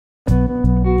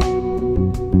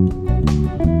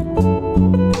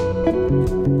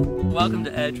Welcome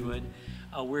to Edgewood.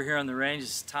 We're here on the range.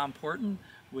 This is Tom Porten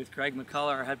with Greg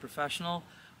McCullough, our head professional.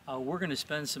 We're going to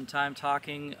spend some time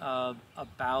talking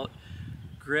about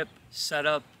grip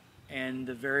setup and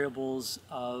the variables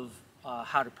of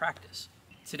how to practice.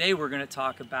 Today we're going to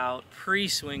talk about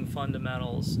pre-swing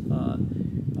fundamentals.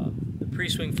 The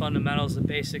pre-swing fundamentals, the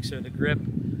basics are the grip,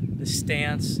 the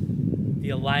stance, the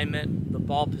alignment, the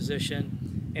ball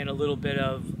position, and a little bit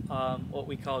of what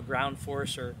we call ground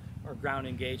force or ground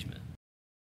engagement.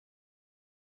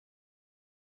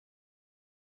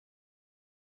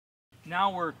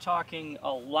 Now we're talking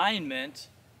alignment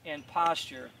and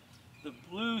posture. The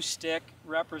blue stick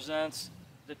represents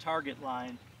the target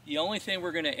line. The only thing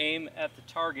we're going to aim at the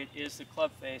target is the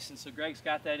club face, and so Greg's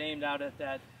got that aimed out at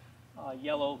that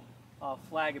yellow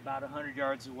flag about 100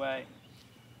 yards away.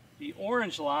 The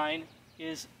orange line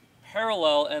is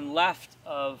parallel and left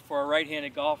for a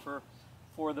right-handed golfer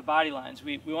for the body lines.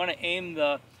 We want to aim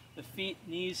the feet,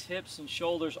 knees, hips, and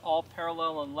shoulders all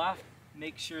parallel and left.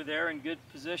 Make sure they're in good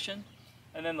position.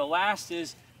 And then the last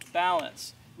is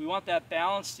balance. We want that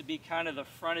balance to be kind of the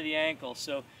front of the ankle.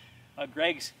 So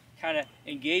Greg's kind of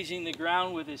engaging the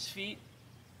ground with his feet,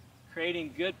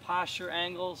 creating good posture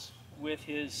angles with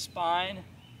his spine,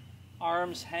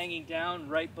 arms hanging down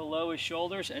right below his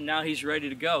shoulders, and now he's ready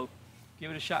to go.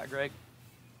 Give it a shot, Greg.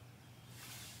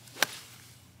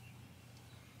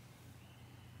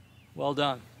 Well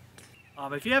done.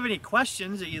 If you have any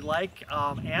questions that you'd like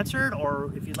answered,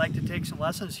 or if you'd like to take some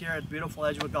lessons here at beautiful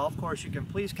Edgewood Golf Course, you can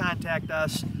please contact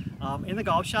us in the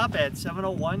golf shop at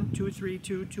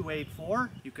 701-232-284.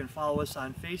 You can follow us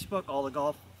on Facebook,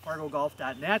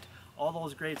 FargoGolf.net, all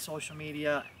those great social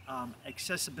media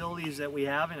accessibilities that we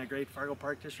have in a great Fargo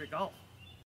Park District Golf.